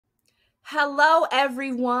Hello,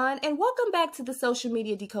 everyone, and welcome back to the Social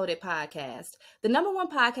Media Decoded podcast, the number one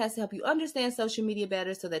podcast to help you understand social media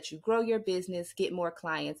better so that you grow your business, get more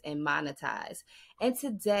clients, and monetize. And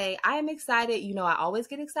today, I am excited. You know, I always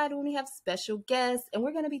get excited when we have special guests, and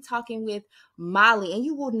we're going to be talking with Molly, and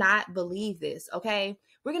you will not believe this, okay?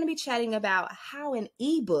 We're going to be chatting about how an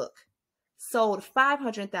ebook sold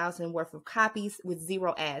 500,000 worth of copies with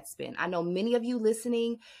zero ad spend. I know many of you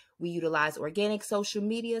listening, we utilize organic social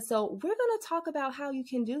media. So we're going to talk about how you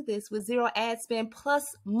can do this with zero ad spend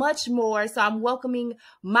plus much more. So I'm welcoming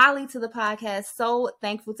Molly to the podcast. So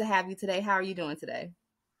thankful to have you today. How are you doing today?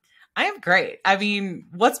 I am great. I mean,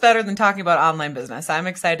 what's better than talking about online business? I'm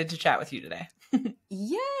excited to chat with you today.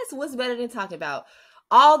 Yes, what's better than talking about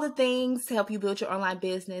all the things to help you build your online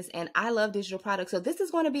business. And I love digital products. So this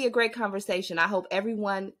is going to be a great conversation. I hope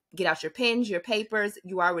everyone get out your pens, your papers.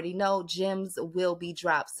 You already know gems will be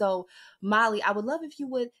dropped. So Molly, I would love if you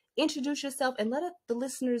would introduce yourself and let the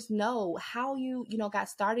listeners know how you got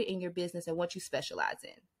started in your business and what you specialize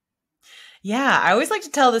in. Yeah, I always like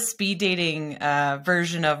to tell the speed dating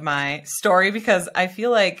version of my story because I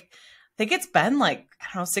think it's been like,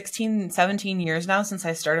 16, 17 years now since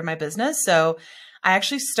I started my business. So I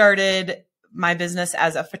actually started my business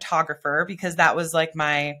as a photographer because that was like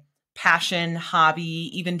my passion,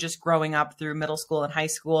 hobby, even just growing up through middle school and high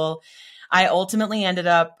school. I ultimately ended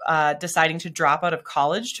up deciding to drop out of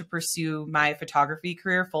college to pursue my photography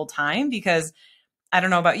career full time because I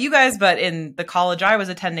don't know about you guys, but in the college I was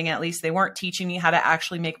attending, at least, they weren't teaching me how to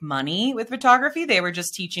actually make money with photography. They were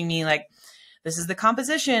just teaching me like, this is the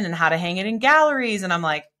composition and how to hang it in galleries. And I'm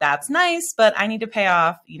like, that's nice, but I need to pay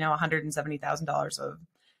off, $170,000 of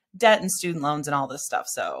debt and student loans and all this stuff.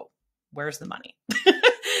 So where's the money?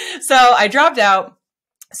 So I dropped out,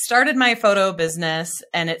 started my photo business,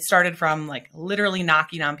 and it started from like literally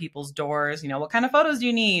knocking on people's doors. What kind of photos do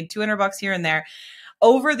you need? $200 here and there.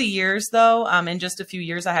 Over the years, though, in just a few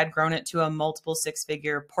years, I had grown it to a multiple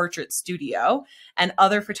six-figure portrait studio, and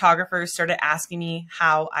other photographers started asking me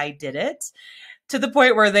how I did it, to the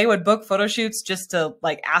point where they would book photo shoots just to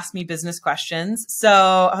like ask me business questions. So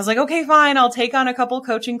I was like, okay, fine, I'll take on a couple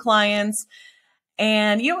coaching clients.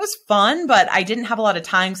 And, it was fun, but I didn't have a lot of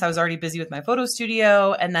time because I was already busy with my photo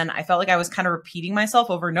studio. And then I felt like I was kind of repeating myself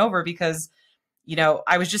over and over because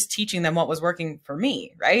I was just teaching them what was working for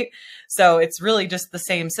me, right? So it's really just the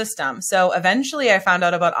same system. So eventually I found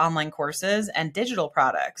out about online courses and digital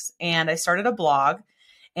products, and I started a blog,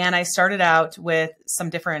 and I started out with some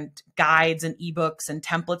different guides and ebooks and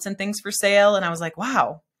templates and things for sale. And I was like,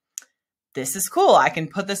 wow, this is cool. I can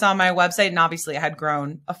put this on my website. And obviously I had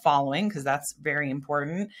grown a following because that's very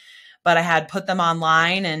important, but I had put them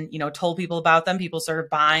online and, told people about them. People started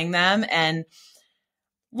buying them, and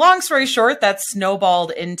long story short, that snowballed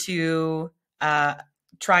into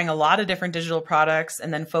trying a lot of different digital products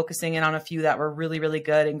and then focusing in on a few that were really, really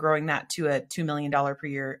good and growing that to a $2 million per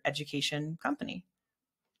year education company.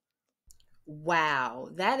 Wow,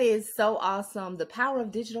 that is so awesome. The power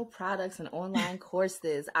of digital products and online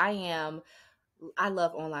courses. I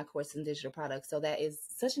love online courses and digital products. So that is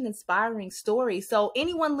such an inspiring story. So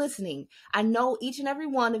anyone listening, I know each and every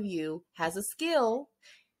one of you has a skill.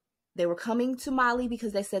 They were coming to Molly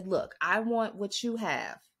because they said, look, I want what you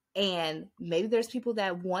have. And maybe there's people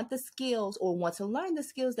that want the skills or want to learn the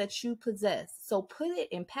skills that you possess. So put it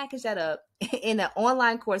and package that up in an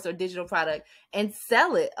online course or digital product and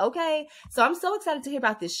sell it. Okay. So I'm so excited to hear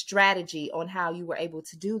about this strategy on how you were able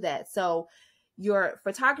to do that. So your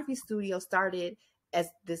photography studio started as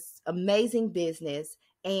this amazing business,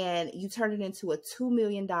 and you turned it into a $2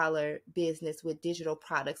 million business with digital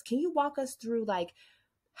products. Can you walk us through like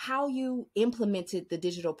how you implemented the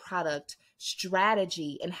digital product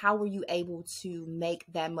strategy and how were you able to make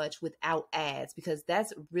that much without ads? Because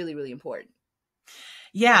that's really, really important.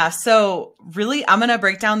 Yeah. So really, I'm going to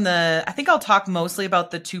break down I think I'll talk mostly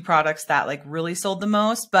about the two products that like really sold the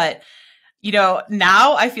most, but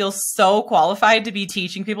now I feel so qualified to be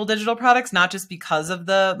teaching people digital products, not just because of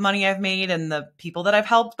the money I've made and the people that I've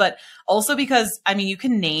helped, but also because, you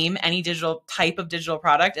can name any type of digital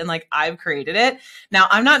product and like I've created it. Now,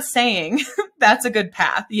 I'm not saying that's a good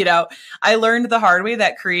path. I learned the hard way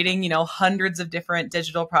that creating, hundreds of different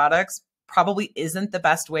digital products probably isn't the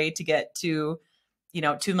best way to get to,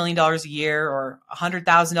 $2 million a year or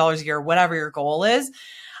 $100,000 a year, whatever your goal is.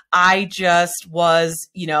 I just was,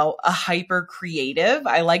 a hyper creative.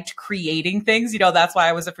 I liked creating things, that's why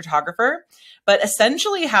I was a photographer. But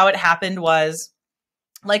essentially how it happened was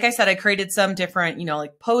like I said, I created some different,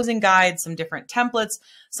 like posing guides, some different templates,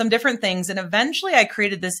 some different things. And eventually I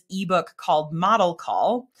created this ebook called Model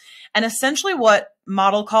Call. And essentially what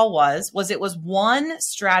Model Call was it was one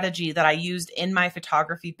strategy that I used in my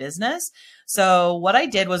photography business. So what I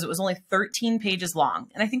did was it was only 13 pages long.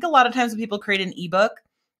 And I think a lot of times when people create an ebook,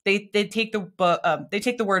 they take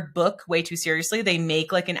the word book way too seriously. They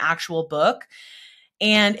make like an actual book.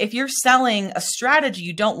 And if you're selling a strategy,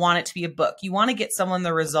 you don't want it to be a book. You want to get someone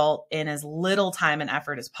the result in as little time and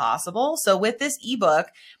effort as possible. So with this ebook,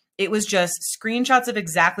 it was just screenshots of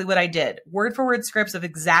exactly what I did, word for word scripts of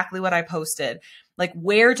exactly what I posted, like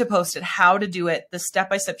where to post it, how to do it, the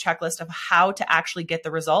step-by-step checklist of how to actually get the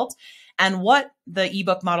result. And what the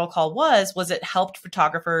ebook Model Call was it helped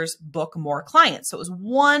photographers book more clients. So it was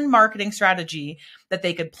one marketing strategy that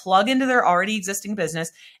they could plug into their already existing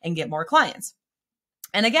business and get more clients.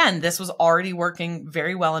 And again, this was already working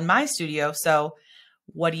very well in my studio. So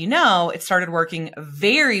what do you know? It started working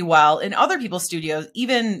very well in other people's studios.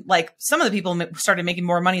 Even like some of the people started making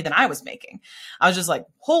more money than I was making. I was just like,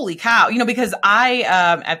 holy cow, because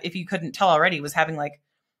I, if you couldn't tell already, was having like,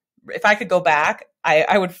 if I could go back,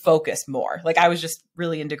 I would focus more. Like I was just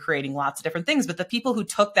really into creating lots of different things. But the people who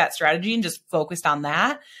took that strategy and just focused on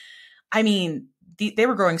that, I mean, they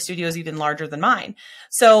were growing studios even larger than mine.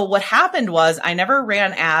 So what happened was I never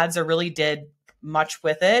ran ads or really did much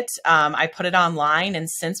with it. I put it online, and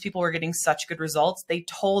since people were getting such good results, they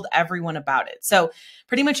told everyone about it. So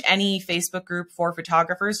pretty much any Facebook group for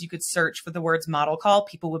photographers, you could search for the words Model Call,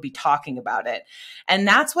 people would be talking about it. And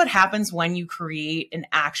that's what happens when you create an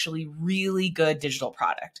actually really good digital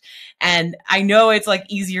product. And I know it's like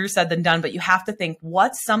easier said than done, but you have to think,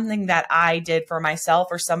 what's something that I did for myself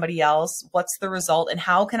or somebody else? What's the result? And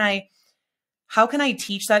how can I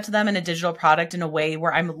teach that to them in a digital product in a way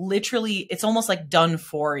where I'm literally, it's almost like done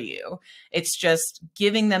for you. It's just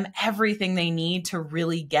giving them everything they need to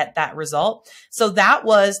really get that result. So that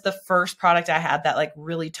was the first product I had that like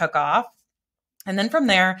really took off. And then from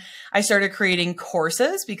there, I started creating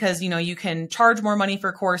courses because, you can charge more money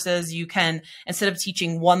for courses. You can, instead of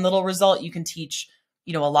teaching one little result, you can teach,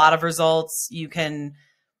 a lot of results. You can,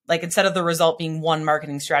 like, instead of the result being one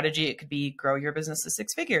marketing strategy, it could be grow your business to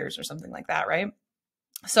 6 figures or something like that, right?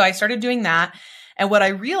 So I started doing that. And what I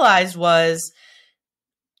realized was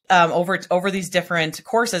over these different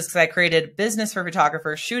courses, because I created business for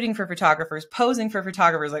photographers, shooting for photographers, posing for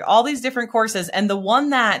photographers, like all these different courses. And the one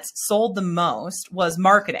that sold the most was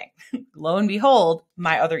marketing. Lo and behold,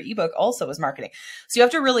 my other ebook also was marketing. So you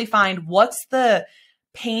have to really find what's the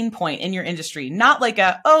pain point in your industry, not like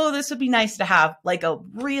this would be nice to have, like a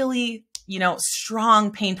really,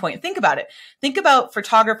 strong pain point. Think about it. Think about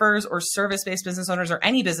photographers or service-based business owners or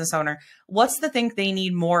any business owner. What's the thing they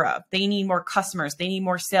need more of? They need more customers. They need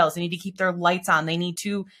more sales. They need to keep their lights on. They need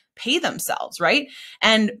to pay themselves, right?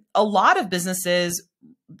 And a lot of businesses,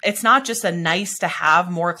 it's not just a nice to have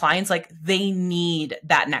more clients, like they need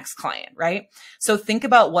that next client, right? So think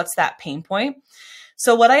about what's that pain point.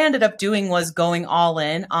 So what I ended up doing was going all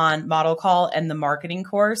in on Model Call and the marketing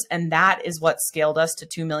course. And that is what scaled us to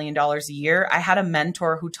 $2 million a year. I had a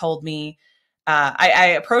mentor who told me,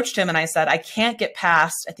 I approached him and I said, I can't get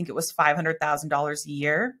past, I think it was $500,000 a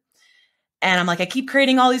year. And I'm like, I keep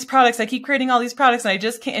creating all these products. And I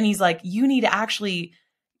just can't. And he's like, you need to actually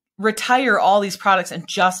retire all these products and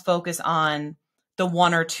just focus on the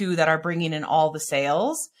one or two that are bringing in all the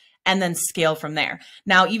sales, and then scale from there.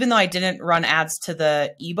 Now, even though I didn't run ads to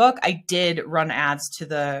the ebook, I did run ads to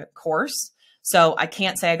the course. So I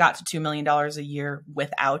can't say I got to $2 million a year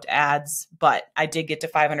without ads, but I did get to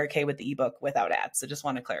 500K with the ebook without ads. So just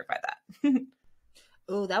want to clarify that.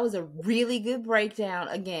 Oh, that was a really good breakdown.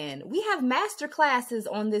 Again, we have master classes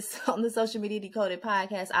on the Social Media Decoded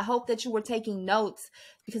podcast. I hope that you were taking notes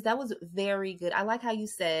because that was very good. I like how you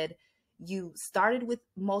said you started with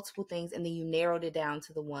multiple things and then you narrowed it down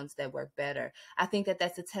to the ones that work better. I think that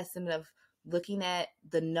that's a testament of looking at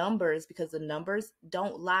the numbers, because the numbers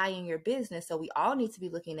don't lie in your business. So we all need to be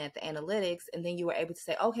looking at the analytics, and then you were able to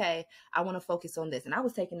say, okay, I want to focus on this. And I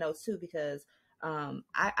was taking notes too, because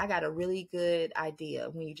I got a really good idea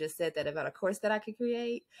when you just said that about a course that I could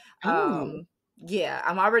create. Yeah,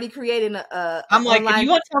 I'm already creating I'm like, online... if you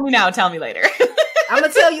want to tell me now, tell me later. I'm going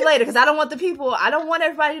to tell you later, because I don't want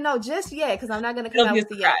everybody to know just yet, because I'm not going to come out with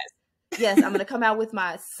the Yes, I'm going to come out with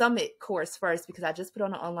my summit course first, because I just put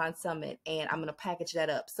on an online summit and I'm going to package that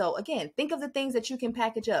up. So again, think of the things that you can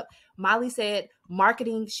package up. Molly said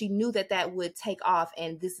marketing, she knew that would take off,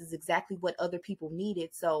 and this is exactly what other people needed.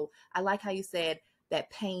 So I like how you said that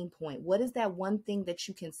pain point. What is that one thing that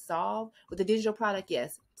you can solve with a digital product?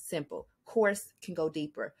 Yes, simple. course can go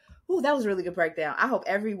deeper. Ooh, that was a really good breakdown. I hope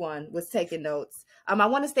everyone was taking notes. I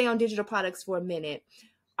want to stay on digital products for a minute.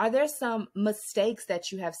 Are there some mistakes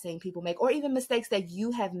that you have seen people make, or even mistakes that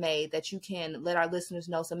you have made that you can let our listeners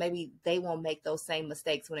know so maybe they won't make those same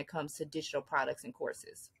mistakes when it comes to digital products and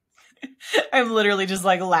courses? I'm literally just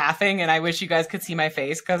like laughing, and I wish you guys could see my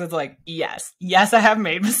face because it's like, yes, I have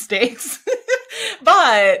made mistakes.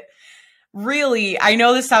 But really, I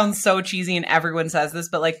know this sounds so cheesy and everyone says this,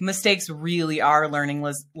 but like mistakes really are learning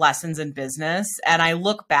lessons in business. And I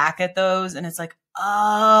look back at those and it's like,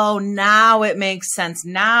 oh, now it makes sense.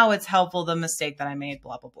 Now it's helpful, the mistake that I made,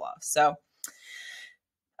 blah, blah, blah. So,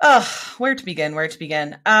 where to begin?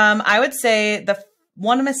 I would say the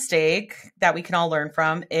one mistake that we can all learn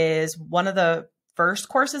from is one of the first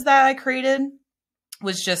courses that I created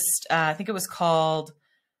was just, I think it was called,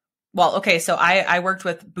 well, okay, so I worked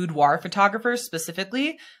with boudoir photographers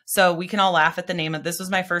specifically. So we can all laugh at the name of this. Was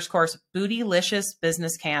my first course, Bootylicious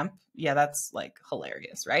Business Camp. Yeah, that's like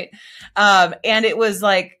hilarious, right? And it was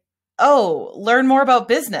like, oh, learn more about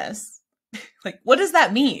business. Like, what does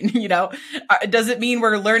that mean? Does it mean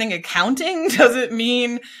we're learning accounting? Does it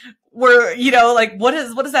mean we're, like, what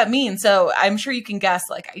does that mean? So I'm sure you can guess,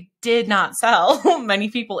 like, I did not sell many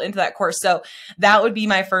people into that course. So that would be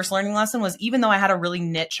my first learning lesson, was even though I had a really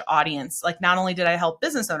niche audience, like not only did I help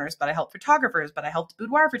business owners, but I helped photographers, but I helped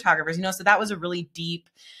boudoir photographers, so that was a really deep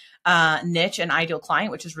niche and ideal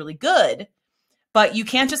client, which is really good. But you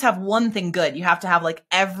can't just have one thing good. You have to have like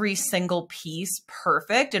every single piece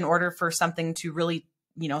perfect in order for something to really,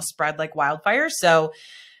 spread like wildfire. So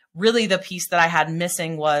really the piece that I had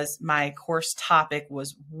missing was my course topic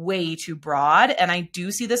was way too broad. And I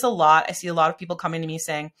do see this a lot. I see a lot of people coming to me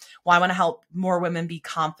saying, well, I want to help more women be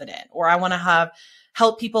confident, or I want to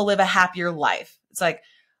help people live a happier life. It's like,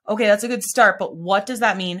 okay, that's a good start, but what does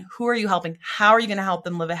that mean? Who are you helping? How are you going to help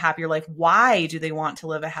them live a happier life? Why do they want to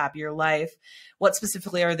live a happier life? What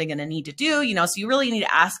specifically are they going to need to do? So you really need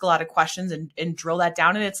to ask a lot of questions and drill that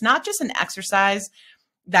down. And it's not just an exercise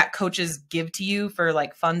that coaches give to you for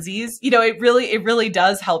like funsies. It really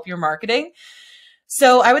does help your marketing.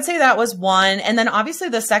 So I would say that was one. And then obviously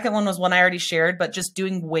the second one was one I already shared, but just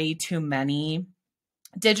doing way too many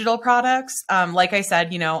digital products. Like I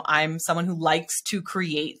said, I'm someone who likes to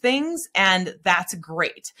create things, and that's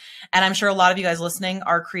great. And I'm sure a lot of you guys listening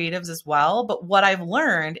are creatives as well. But what I've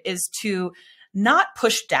learned is to not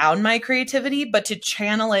push down my creativity, but to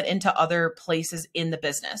channel it into other places in the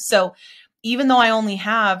business. So even though I only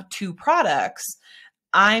have 2 products,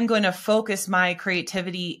 I'm going to focus my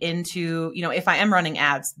creativity into, if I am running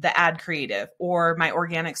ads, the ad creative, or my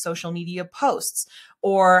organic social media posts,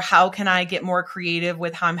 or how can I get more creative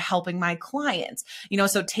with how I'm helping my clients,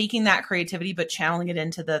 so taking that creativity, but channeling it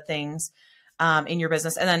into the things in your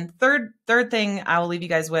business. And then third thing I will leave you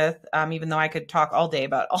guys with, even though I could talk all day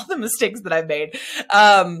about all the mistakes that I've made,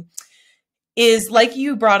 is like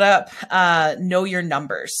you brought up, know your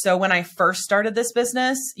numbers. So when I first started this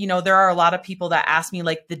business, there are a lot of people that ask me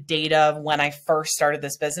like the data of when I first started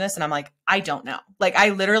this business. And I'm like, I don't know. Like I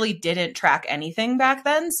literally didn't track anything back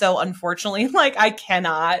then. So unfortunately, like I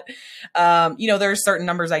cannot, there are certain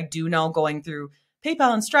numbers I do know going through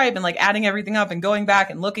PayPal and Stripe and like adding everything up and going back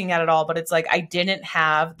and looking at it all. But it's like, I didn't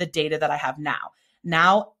have the data that I have now.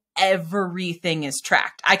 Now everything is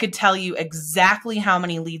tracked. I could tell you exactly how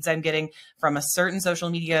many leads I'm getting from a certain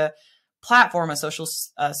social media platform, a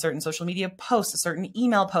certain social media post, a certain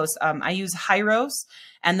email post. I use Hyros,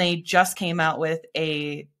 and they just came out with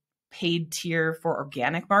a paid tier for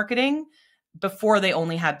organic marketing. Before they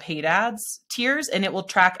only had paid ads tiers, and it will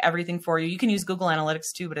track everything for you. You can use Google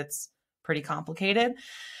Analytics too, but it's pretty complicated.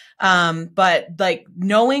 But like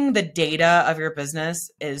knowing the data of your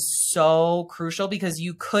business is so crucial, because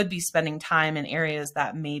you could be spending time in areas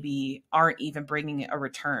that maybe aren't even bringing a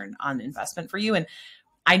return on investment for you. And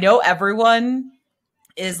I know everyone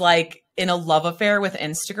is like in a love affair with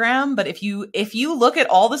Instagram, but if you look at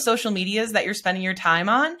all the social medias that you're spending your time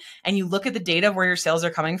on and you look at the data of where your sales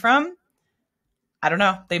are coming from, I don't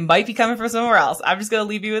know, they might be coming from somewhere else. I'm just going to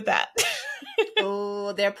leave you with that.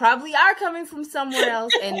 Oh, they probably are coming from somewhere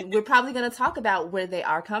else, and we're probably going to talk about where they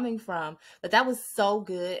are coming from. But that was so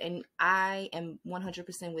good, and I am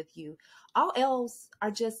 100% with you. All else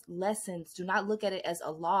are just lessons. Do not look at it as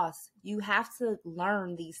a loss. You have to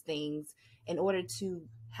learn these things in order to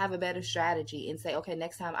have a better strategy and say, okay,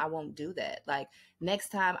 next time I won't do that. Like next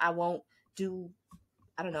time I won't do,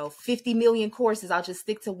 I don't know, 50 million courses. I'll just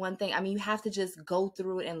stick to one thing. I mean, you have to just go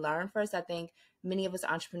through it and learn first. I think many of us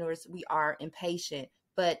entrepreneurs, we are impatient,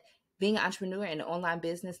 but being an entrepreneur in an online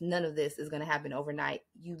business, none of this is going to happen overnight.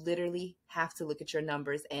 You literally have to look at your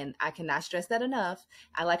numbers. And I cannot stress that enough.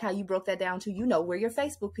 I like how you broke that down to, where your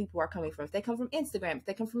Facebook people are coming from. If they come from Instagram, if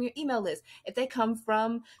they come from your email list, if they come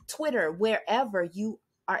from Twitter, wherever, you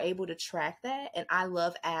are able to track that. And I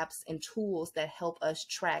love apps and tools that help us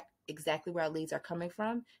track exactly where our leads are coming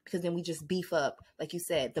from, because then we just beef up, like you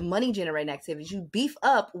said, the money generating activities. You beef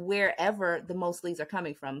up wherever the most leads are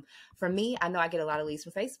coming from. For me, I know I get a lot of leads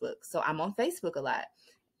from Facebook, so I'm on Facebook a lot.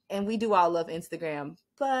 And we do all love Instagram,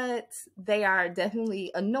 but they are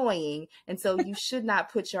definitely annoying. And so you should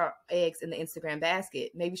not put your eggs in the Instagram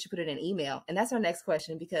basket. Maybe you should put it in email. And that's our next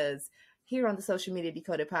question, because here on the Social Media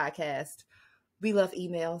Decoded podcast, we love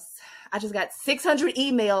emails. I just got 600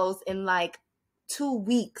 emails in like 2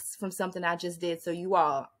 weeks from something I just did. So you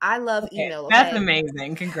all, I love email. Okay? That's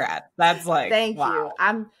amazing. Congrats. That's like, thank wow.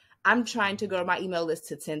 you. I'm trying to grow my email list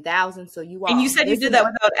to 10,000. So you all, and you said you did that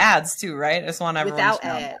without ads too, right? I just want everyone without to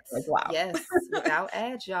know. ads. Like, wow. Yes, without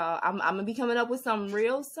ads, y'all. I'm gonna be coming up with something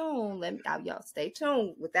real soon. Y'all stay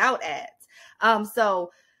tuned. Without ads.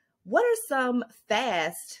 So what are some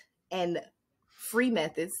fast and free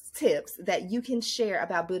methods, tips that you can share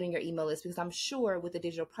about building your email list? Because I'm sure with the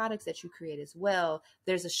digital products that you create as well,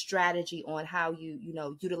 there's a strategy on how you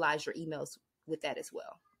utilize your emails with that as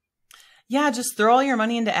well. Yeah, just throw all your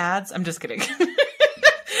money into ads. I'm just kidding.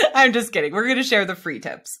 I'm just kidding. We're going to share the free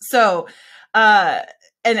tips. So,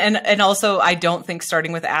 and also I don't think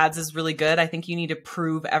starting with ads is really good. I think you need to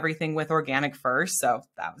prove everything with organic first. So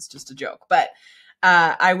that was just a joke, but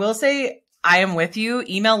I will say, I am with you.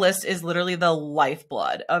 Email list is literally the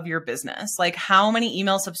lifeblood of your business. Like how many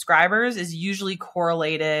email subscribers is usually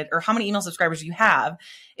correlated, or how many email subscribers you have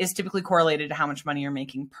is typically correlated to how much money you're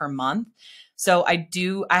making per month. So I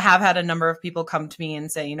have had a number of people come to me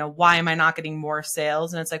and say, why am I not getting more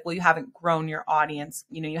sales? And it's like, well, you haven't grown your audience.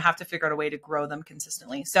 You have to figure out a way to grow them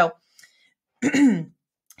consistently. So here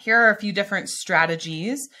are a few different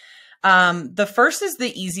strategies. The first is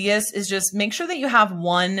the easiest, is just make sure that you have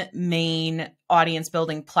one main audience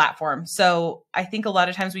building platform. So I think a lot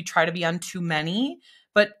of times we try to be on too many,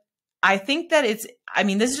 but I think that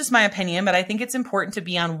this is just my opinion, but I think it's important to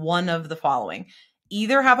be on one of the following: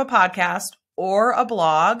 either have a podcast or a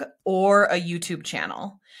blog or a YouTube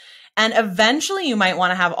channel. And eventually you might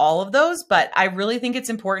want to have all of those, but I really think it's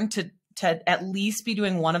important to at least be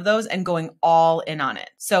doing one of those and going all in on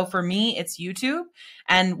it. So for me, it's YouTube.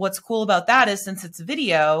 And what's cool about that is since it's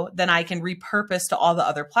video, then I can repurpose to all the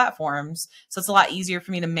other platforms. So it's a lot easier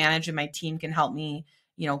for me to manage, and my team can help me,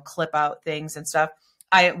 clip out things and stuff.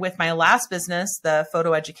 With my last business, the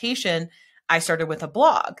photo education, I started with a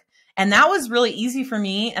blog. And that was really easy for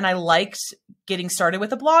me. And I liked getting started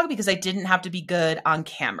with a blog because I didn't have to be good on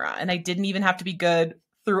camera, and I didn't even have to be good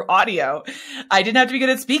through audio. I didn't have to be good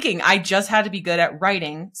at speaking. I just had to be good at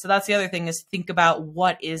writing. So that's the other thing, is think about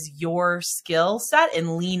what is your skill set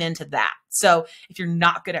and lean into that. So if you're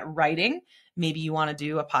not good at writing, maybe you want to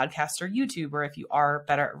do a podcast or YouTube, or if you are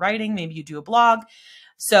better at writing, maybe you do a blog.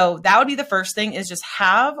 So that would be the first thing, is just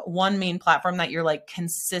have one main platform that you're like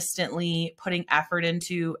consistently putting effort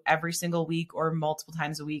into every single week or multiple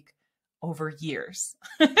times a week over years.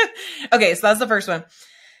 Okay, so that's the first one.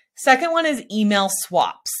 Second one is email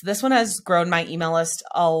swaps. This one has grown my email list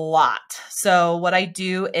a lot. So what I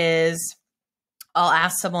do is I'll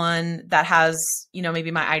ask someone that has,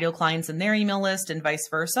 maybe my ideal clients in their email list and vice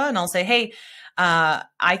versa. And I'll say, hey,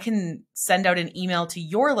 I can send out an email to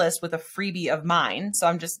your list with a freebie of mine. So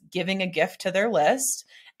I'm just giving a gift to their list,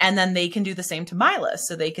 and then they can do the same to my list.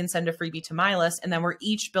 So they can send a freebie to my list, and then we're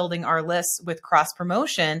each building our lists with cross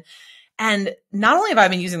promotion. And not only have I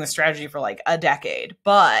been using this strategy for like a decade,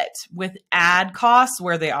 but with ad costs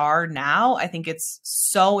where they are now, I think it's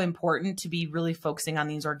so important to be really focusing on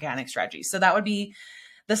these organic strategies. So that would be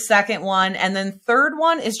the second one. And then third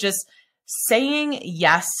one is just saying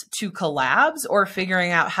yes to collabs, or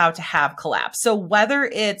figuring out how to have collabs. So whether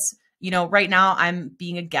it's, right now I'm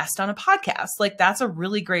being a guest on a podcast, like that's a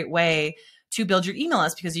really great way to build your email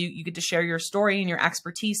list, because you get to share your story and your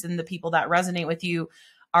expertise, and the people that resonate with you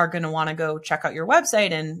are going to want to go check out your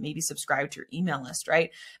website and maybe subscribe to your email list,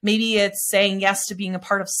 right? Maybe it's saying yes to being a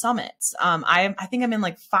part of summits. I think I'm in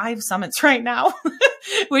like 5 summits right now,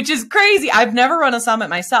 which is crazy. I've never run a summit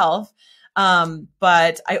myself.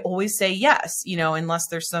 But I always say yes, unless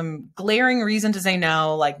there's some glaring reason to say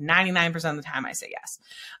no. Like 99% of the time I say yes.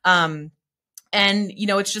 And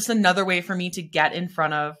it's just another way for me to get in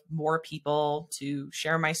front of more people, to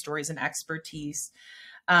share my stories and expertise.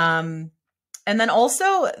 And then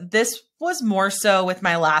also, this was more so with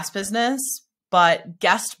my last business, but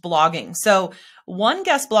guest blogging. So one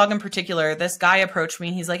guest blog in particular, this guy approached me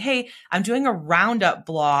and he's like, hey, I'm doing a roundup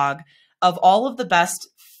blog of all of the best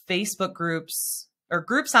Facebook groups or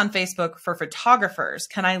groups on Facebook for photographers.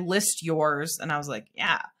 Can I list yours? And I was like,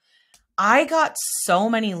 yeah. I got so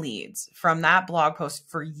many leads from that blog post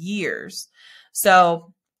for years.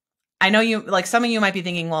 So I know you, like some of you might be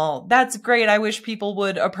thinking, well, that's great. I wish people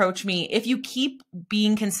would approach me. If you keep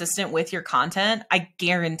being consistent with your content, I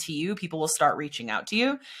guarantee you people will start reaching out to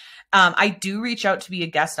you. I do reach out to be a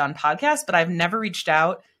guest on podcasts, but I've never reached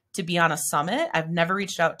out to be on a summit. I've never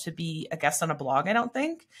reached out to be a guest on a blog, I don't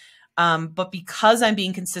think. But because I'm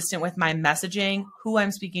being consistent with my messaging, who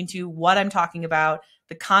I'm speaking to, what I'm talking about,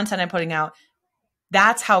 the content I'm putting out,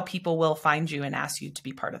 that's how people will find you and ask you to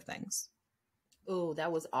be part of things. Oh,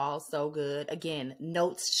 that was all so good. Again,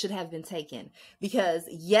 notes should have been taken because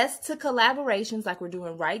yes to collaborations like we're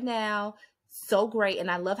doing right now. So great.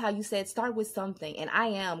 And I love how you said start with something. And I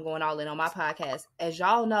am going all in on my podcast. As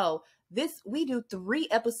y'all know, we do 3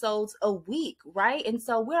 episodes a week, right? And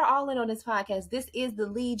so we're all in on this podcast. This is the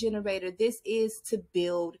lead generator. This is to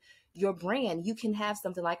build your brand. You can have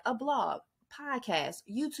something like a blog, podcast,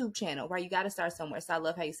 YouTube channel, right? You got to start somewhere. So I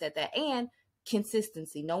love how you said that. And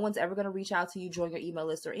consistency. No one's ever going to reach out to you, join your email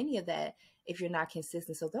list or any of that if you're not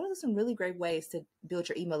consistent. So those are some really great ways to build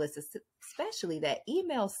your email list, especially that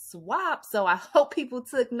email swap. So I hope people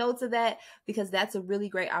took notes of that because that's a really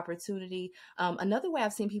great opportunity. Another way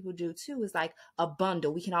I've seen people do too is like a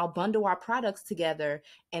bundle. We can all bundle our products together,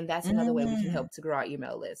 and that's another way we can help to grow our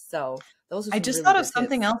email list. So those are some I just really thought good of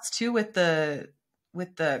something tips. else too with the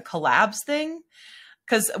collabs thing.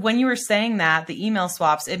 Because when you were saying that, the email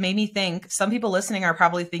swaps, it made me think some people listening are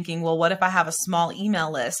probably thinking, well, what if I have a small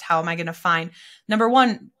email list? How am I going to find? Number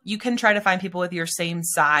one, you can try to find people with your same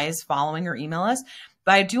size following your email list.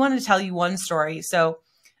 But I do want to tell you one story. So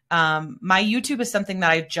my YouTube is something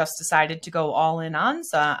that I just decided to go all in on.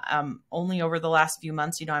 So only over the last few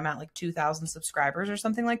months, I'm at like 2,000 subscribers or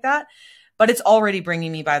something like that. But it's already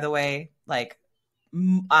bringing me, by the way, like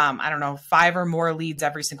I don't know, 5 or more leads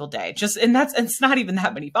every single day. And it's not even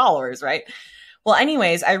that many followers, right? Well,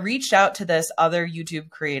 anyways, I reached out to this other YouTube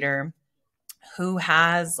creator who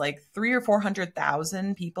has like 300,000 or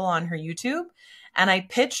 400,000 people on her YouTube. And I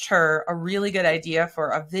pitched her a really good idea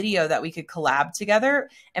for a video that we could collab together.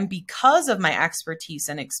 And because of my expertise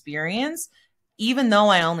and experience, even though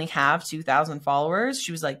I only have 2,000 followers,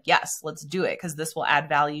 she was like, yes, let's do it because this will add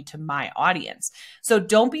value to my audience. So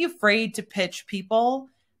don't be afraid to pitch people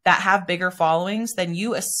that have bigger followings than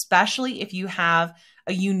you, especially if you have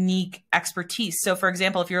a unique expertise. So for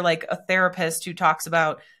example, if you're like a therapist who talks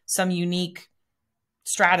about some unique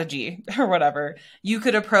strategy or whatever, you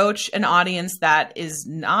could approach an audience that is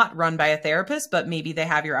not run by a therapist, but maybe they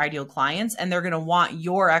have your ideal clients and they're going to want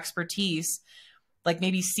your expertise. Like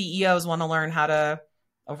maybe CEOs want to learn how to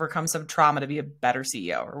overcome some trauma to be a better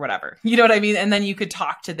CEO or whatever. You know what I mean? And then you could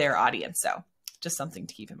talk to their audience. So just something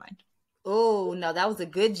to keep in mind. Oh, no, that was a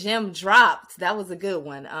good gem dropped. That was a good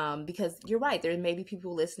one. Because you're right. There may be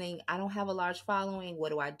people listening. I don't have a large following.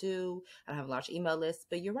 What do? I don't have a large email list,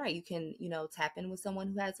 but you're right. You can, tap in with someone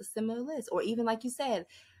who has a similar list, or even like you said,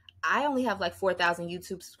 I only have like 4,000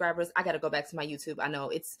 YouTube subscribers. I got to go back to my YouTube. I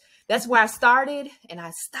know that's where I started and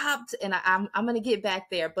I stopped and I'm going to get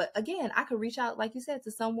back there. But again, I could reach out, like you said,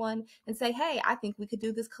 to someone and say, hey, I think we could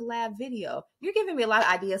do this collab video. You're giving me a lot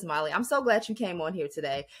of ideas, Molly. I'm so glad you came on here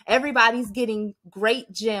today. Everybody's getting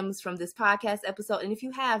great gems from this podcast episode. And if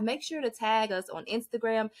you have, make sure to tag us on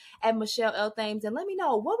Instagram at Michelle L. Thames and let me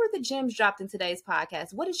know, what were the gems dropped in today's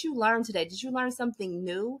podcast? What did you learn today? Did you learn something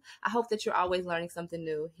new? I hope that you're always learning something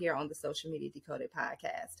new here on the Social Media Decoded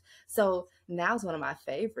podcast. So now's one of my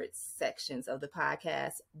favorite sections of the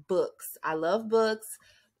podcast, books. I love books.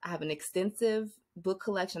 I have an extensive book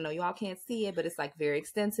collection. I know you all can't see it, but it's like very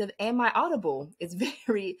extensive. And my Audible is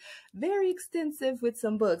very, very extensive with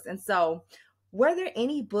some books. And so were there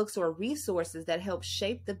any books or resources that helped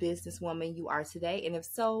shape the businesswoman you are today? And if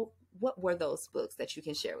so, what were those books that you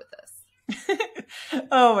can share with us?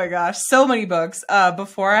 Oh my gosh, so many books.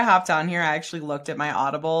 Before I hopped on here, I actually looked at my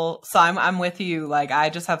Audible. So I'm with you. Like I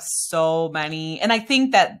just have so many. And I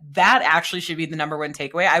think that actually should be the number one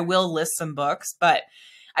takeaway. I will list some books, but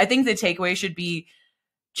I think the takeaway should be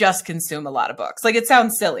just consume a lot of books. Like it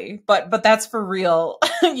sounds silly, but that's for real.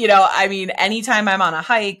 I mean, anytime I'm on a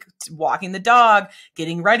hike, walking the dog,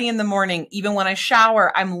 getting ready in the morning, even when I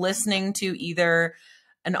shower, I'm listening to either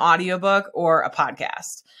an audiobook or a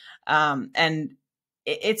podcast. And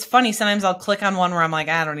it's funny. Sometimes I'll click on one where I'm like,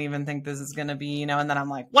 I don't even think this is going to be, and then I'm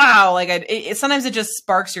like, wow, like sometimes it just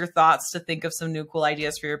sparks your thoughts to think of some new cool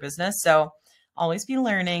ideas for your business. So always be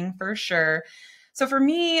learning for sure. So for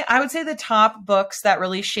me, I would say the top books that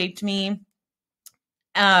really shaped me,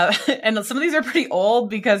 and some of these are pretty old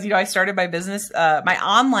because, I started my business, my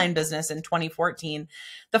online business in 2014.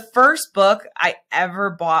 The first book I ever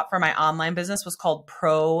bought for my online business was called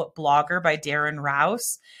Pro Blogger by Darren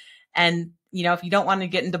Rouse. And, if you don't want to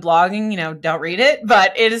get into blogging, don't read it,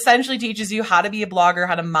 but it essentially teaches you how to be a blogger,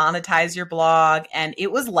 how to monetize your blog. And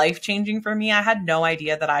it was life-changing for me. I had no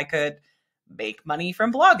idea that I could make money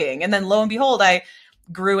from blogging. And then lo and behold, I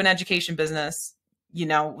grew an education business,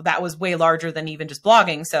 that was way larger than even just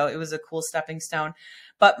blogging. So it was a cool stepping stone.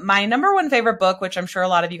 But my number one favorite book, which I'm sure a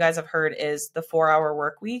lot of you guys have heard, is The 4-Hour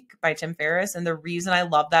Workweek by Tim Ferriss. And the reason I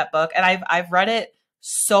love that book, and I've read it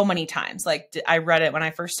so many times. Like, I read it when I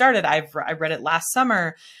first started. I read it last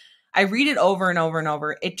summer. I read it over and over and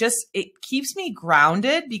over. It keeps me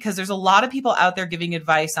grounded because there's a lot of people out there giving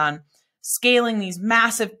advice on scaling these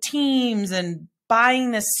massive teams and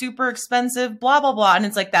buying this super expensive blah, blah, blah. And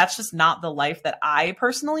it's like, that's just not the life that I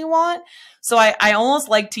personally want. So I almost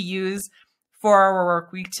like to use 4-Hour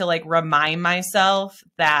Workweek to like remind myself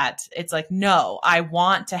that it's like, no, I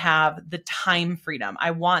want to have the time freedom.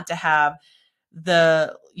 I want to have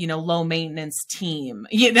the, low maintenance team,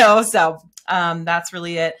 so that's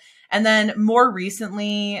really it. And then more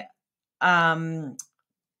recently,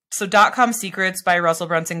 so .com Secrets by Russell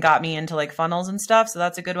Brunson got me into like funnels and stuff. So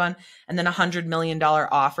that's a good one. And then $100 Million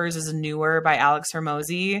Offers is newer by Alex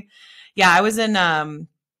Hormozy. Yeah, I was in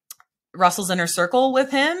Russell's inner circle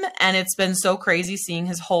with him, and it's been so crazy seeing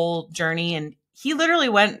his whole journey. And he literally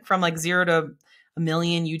went from like 0 to 1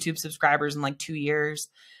 million YouTube subscribers in like 2 years.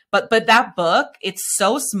 But that book, it's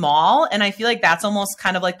so small. And I feel like that's almost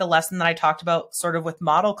kind of like the lesson that I talked about sort of with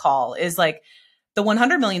Model Call is like the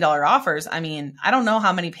 $100 million offers. I mean, I don't know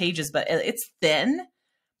how many pages, but it's thin,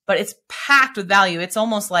 but it's packed with value. It's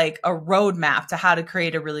almost like a roadmap to how to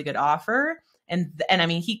create a really good offer. And I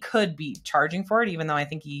mean, he could be charging for it, even though I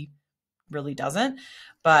think he really doesn't.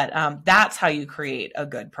 But that's how you create a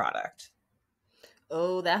good product.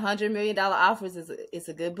 Oh, that $100 million offers it's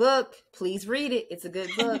a good book. Please read it. It's a good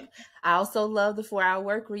book. I also love the 4-Hour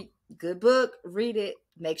Workweek. Good book. Read it.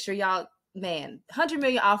 Make sure y'all, man, 100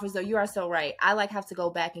 million offers though. You are so right. I like have to go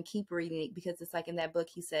back and keep reading it because it's like in that book,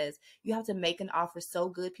 he says you have to make an offer so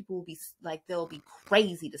good. People will be like, they'll be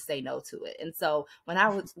crazy to say no to it. And so when I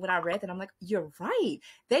read that, I'm like, you're right.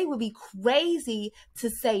 They would be crazy to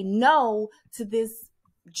say no to this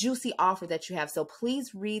juicy offer that you have. So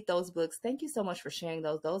please read those books. Thank you so much for sharing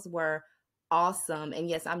those. Those were awesome. And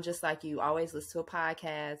yes, I'm just like you, always listen to a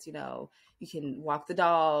podcast. You can walk the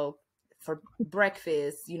dog for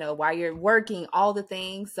breakfast, while you're working, all the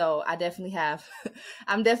things. So I definitely have,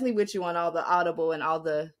 I'm definitely with you on all the Audible and all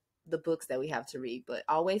the books that we have to read, but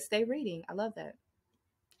always stay reading. I love that.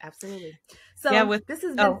 Absolutely. So yeah, this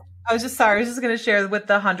has been, I was just going to share with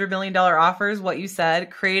the $100 million offers, what you said,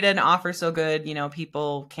 create an offer so good,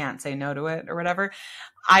 people can't say no to it or whatever.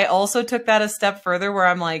 I also took that a step further where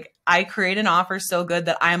I'm like, I create an offer so good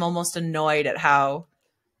that I'm almost annoyed at how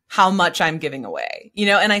much I'm giving away,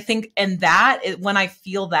 and I think, and when I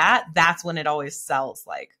feel that's when it always sells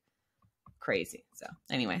like crazy. So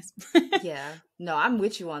anyways. Yeah, no, I'm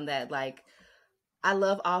with you on that. Like, I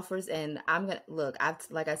love offers, and I'm gonna look.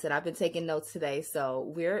 Like I said, I've been taking notes today,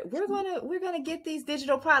 so we're gonna get these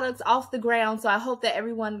digital products off the ground. So I hope that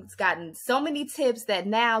everyone's gotten so many tips that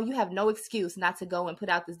now you have no excuse not to go and put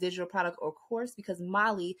out this digital product or course because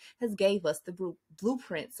Molly has gave us the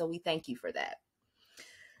blueprint. So we thank you for that.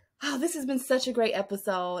 Oh, this has been such a great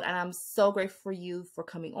episode, and I'm so grateful for you for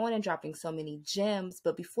coming on and dropping so many gems.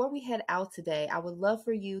 But before we head out today, I would love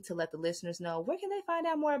for you to let the listeners know, where can they find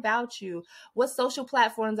out more about you? What social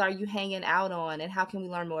platforms are you hanging out on, and how can we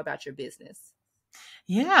learn more about your business?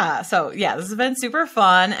 Yeah. So yeah, this has been super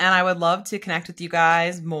fun, and I would love to connect with you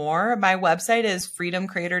guys more. My website is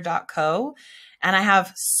freedomcreator.co, and I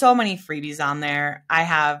have so many freebies on there. I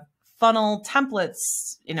have funnel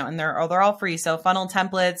templates, and they're all free. So funnel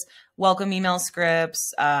templates, welcome email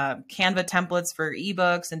scripts, Canva templates for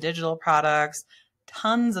ebooks and digital products,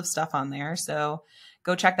 tons of stuff on there. So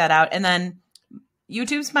go check that out. And then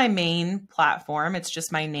YouTube's my main platform. It's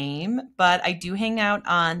just my name, but I do hang out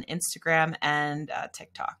on Instagram and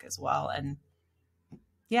TikTok as well. And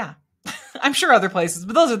yeah, I'm sure other places,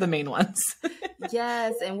 but those are the main ones.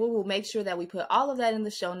 Yes, and we will make sure that we put all of that in the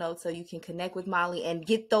show notes so you can connect with Molly and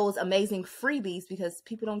get those amazing freebies, because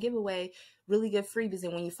people don't give away really good freebies.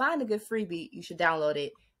 And when you find a good freebie, you should download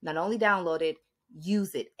it. Not only download it,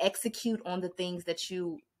 use it. Execute on the things that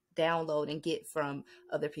you download and get from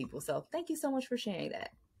other people. So thank you so much for sharing that.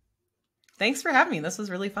 Thanks for having me. This was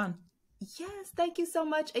really fun. Yes, thank you so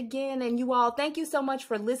much again. And you all, thank you so much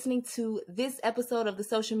for listening to this episode of the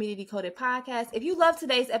Social Media Decoded podcast. If you love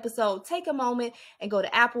today's episode, take a moment and go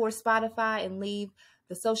to Apple or Spotify and leave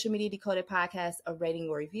the Social Media Decoded podcast a rating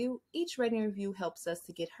or review. Each rating or review helps us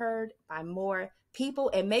to get heard by more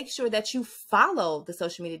people, and make sure that you follow the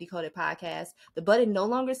Social Media Decoded podcast. The button no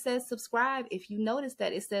longer says subscribe. If you notice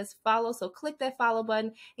that, it says follow. So click that follow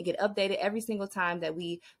button and get updated every single time that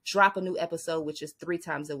we drop a new episode, which is 3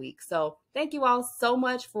 times a week. So thank you all so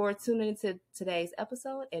much for tuning into today's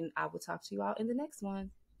episode, and I will talk to you all in the next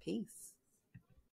one. Peace.